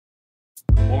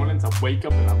mornings I wake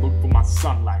up and I look for my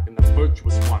sunlight, and the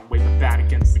virtuous one wave the bat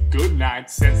against the good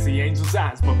night. Sense the angel's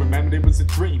eyes, but remembered it was a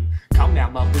dream. Come now,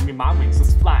 love, bring me my wings,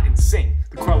 let's fly and sing.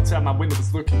 The crow outside my window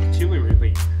was looking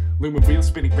peculiarly. Lumen wheels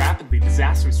spinning rapidly,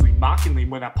 disastrously, mockingly.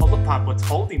 When I pull apart what's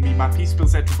holding me, my peace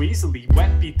spills out too easily.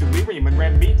 Wet feet, delirium, and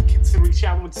red meat, considering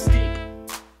shallow and steep.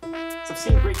 So I've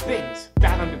seen great things,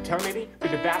 bound on eternity,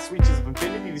 with the vast reaches of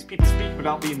infinity. These people speak, but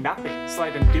I'll be nothing.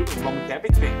 Slight undoing, one with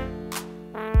everything.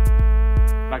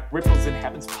 Like ripples in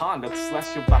heaven's pond, of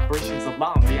celestial vibrations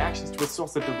alarm, reactions to a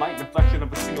source of delight, reflection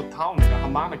of a single tone, and a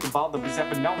harmonic of all that was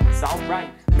ever known. It's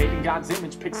alright, made in God's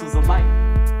image, pixels of light.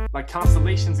 Like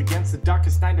constellations against the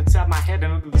darkest night inside my head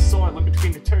and under the soil, in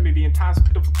between eternity and time's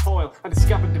pitiful toil, I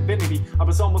discovered divinity. I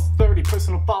was almost 30,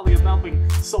 personal folly of loving,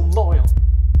 so loyal.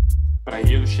 But I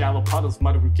hear the shallow puddles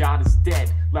muttering God is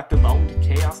dead, left alone to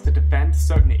chaos to defend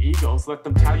certain egos. Let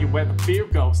them tell you where the fear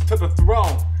goes, to the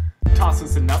throne. Toss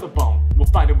us another bone, we'll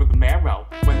fight it with a marrow.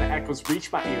 When the echoes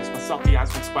reach my ears, my salty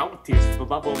eyes will swell with tears. For the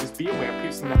love always be aware,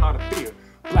 piercing the heart of fear.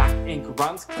 Black ink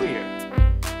runs clear.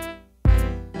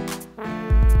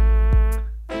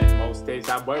 And most days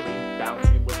I worry,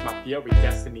 balancing with my fury.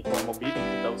 Destiny formal meeting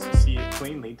to those who see it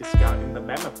cleanly, discarding the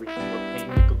memory for pain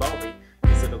with glory.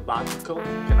 Is it illogical?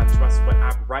 Can I trust what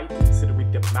I write?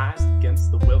 Considering demise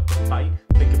against the will to fight.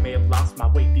 Think I may have lost my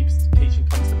way. Deepest temptation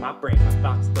comes to my brain. My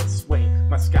thoughts still sway.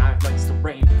 My sky likes to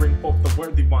rain. Bring forth the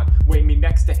worthy one. Weigh me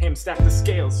next to him. Stack the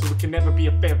scales so it can never be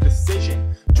a fair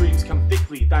decision. Dreams come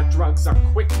thickly. Thy drugs are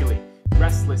quickly.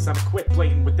 Restless, unequipped,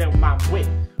 blatant without my wit.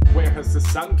 Where has the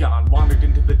sun gone? Wandered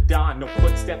into the dawn. No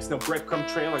footsteps, no breadcrumb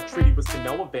trail. Our treaty was to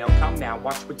no avail. Come now,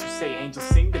 watch what you say. Angels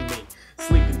sing to me.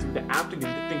 Sleeping through the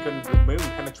afternoon to think under the moon.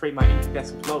 Penetrate my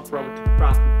incandescent flow, throw it to the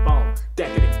frothing foam.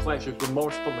 Decadent pleasures,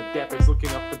 remorseful endeavors, looking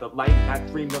up for the light. I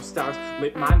dream no stars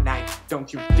lit my night.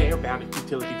 Don't you dare bow to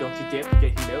futility, don't you dare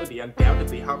forget humility.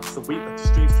 Undoubtedly, harvest the wheat, let the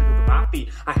streams trickle to my feet.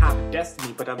 I have a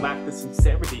destiny, but I lack the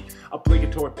sincerity.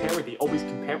 Obligatory parody, always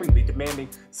comparingly demanding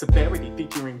severity,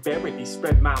 featuring verity.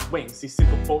 Spread my wings, these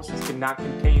simple forces cannot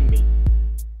contain me.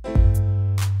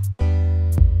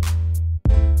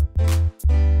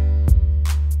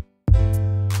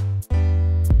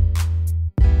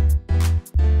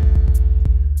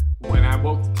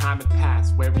 Woke, the time had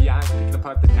passed, weary eyes picking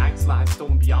apart the night's lies,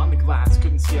 stolen beyond the glass,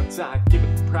 couldn't see outside, give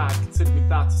it the pride, considering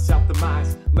thoughts of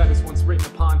self-demise, letters once written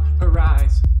upon her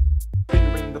eyes,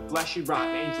 fingering the fleshy rot.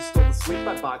 An angel stole the sleep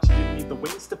I bought, she didn't need the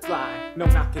wings to fly, no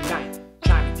not tonight.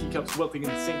 China teacups wilting in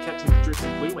the sink, catching the drips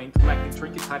of blue ink, collecting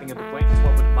trinkets, hiding under blankets.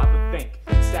 What would a mother think?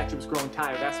 The statue was growing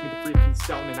tired, asked me to free from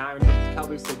stone and iron, but the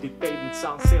colors they did fade and the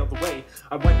song sailed away.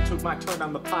 I went and took my turn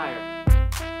on the pyre.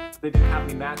 They didn't have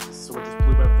any matches, so I just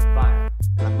blew out the fire.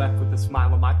 And I'm left with a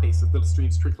smile on my face, as little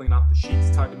streams trickling off the sheets.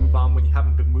 It's hard to move on when you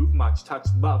haven't been moved much. Touch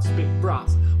love, spit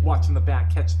frost, watching the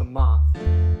bat catch the moth.